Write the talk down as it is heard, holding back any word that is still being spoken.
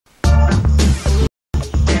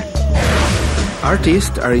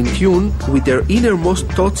Artists are in tune with their innermost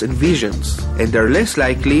thoughts and visions, and are less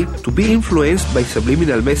likely to be influenced by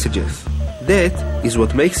subliminal messages. That is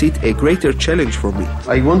what makes it a greater challenge for me.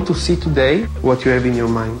 I want to see today what you have in your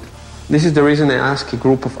mind. This is the reason I ask a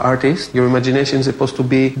group of artists. Your imagination is supposed to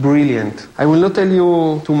be brilliant. I will not tell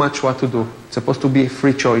you too much what to do. It's supposed to be a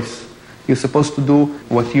free choice. You're supposed to do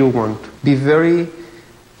what you want. Be very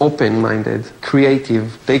open-minded,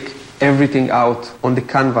 creative. Take everything out on the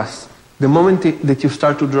canvas. The moment that you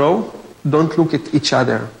start to draw, don't look at each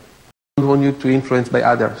other. I don't want you to be influenced by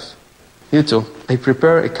others. You too. I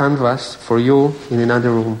prepare a canvas for you in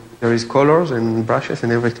another room. There is colors and brushes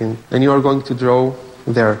and everything. And you are going to draw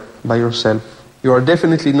there by yourself. You are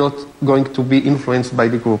definitely not going to be influenced by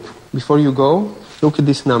the group. Before you go, look at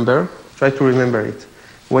this number. Try to remember it.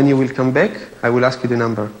 When you will come back, I will ask you the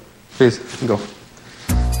number. Please, go.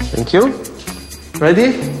 Thank you.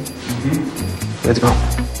 Ready? Mm-hmm. Let's go.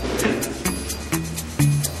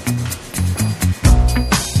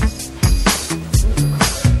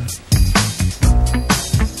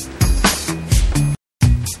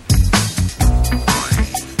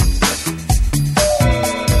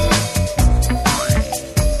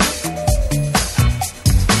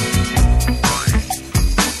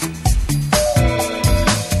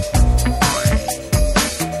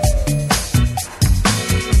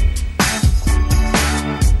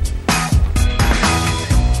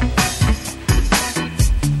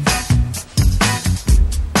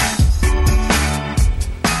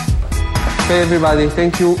 Okay, everybody,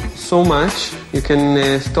 thank you so much. You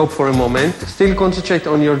can stop for a moment. Still concentrate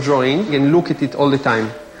on your drawing and look at it all the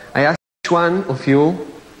time. I ask each one of you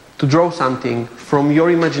to draw something from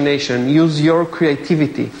your imagination. Use your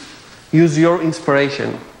creativity. Use your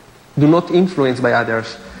inspiration. Do not influence by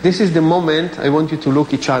others. This is the moment I want you to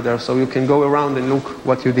look each other so you can go around and look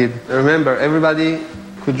what you did. Remember, everybody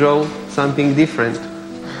could draw something different.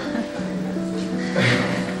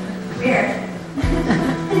 Weird.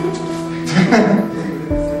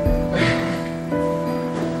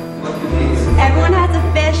 Everyone has a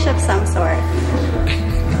fish of some sort.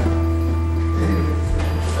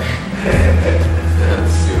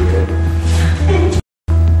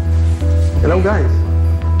 Hello, guys.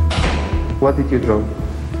 What did you draw?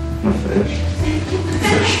 A fish.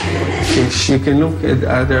 Fish. You can look at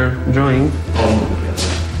other drawing.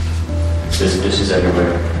 There's fishes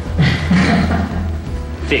everywhere.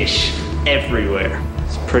 Fish everywhere.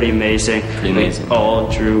 It's pretty amazing. We all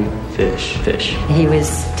drew fish. He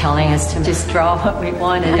was telling us to just draw what we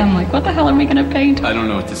wanted. I'm like, what the hell are we going to paint? I don't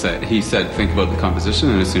know what to say. He said, think about the composition,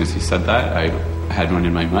 and as soon as he said that, I had one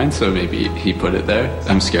in my mind, so maybe he put it there.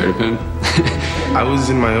 I'm scared of him. I was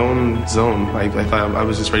in my own zone. I thought I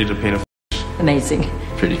was just ready to paint a fish. Amazing.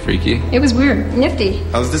 Pretty freaky. It was weird. Nifty.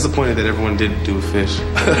 I was disappointed that everyone did do a fish.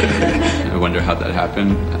 I wonder how that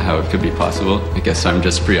happened, how it could be possible. I guess I'm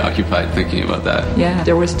just preoccupied thinking about that. Yeah,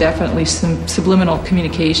 there was definitely some subliminal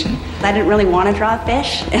communication. I didn't really want to draw a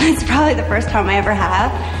fish, and it's probably the first time I ever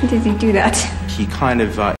have. How did he do that? He kind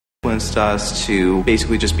of influenced us to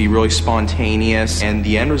basically just be really spontaneous, and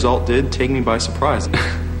the end result did take me by surprise.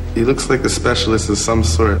 He looks like a specialist of some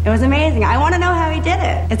sort. It was amazing. I want to know how he did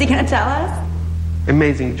it. Is he going to tell us?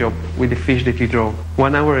 Amazing job with the fish that you draw.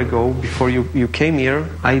 1 hour ago, before you came here,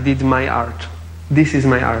 I did my art. This is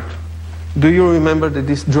my art. Do you remember that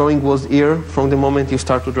this drawing was here from the moment you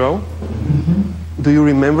start to draw? Mm-hmm. Do you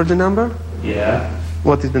remember the number? Yeah.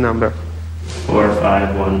 What is the number?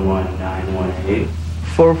 4511918.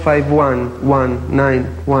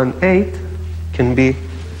 4511918 can be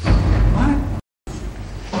what?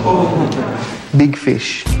 Big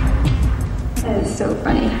fish. That is so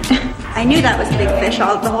funny. I knew that was a big fish the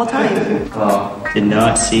whole time. Oh, did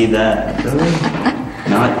not see that.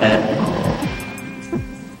 Not at all.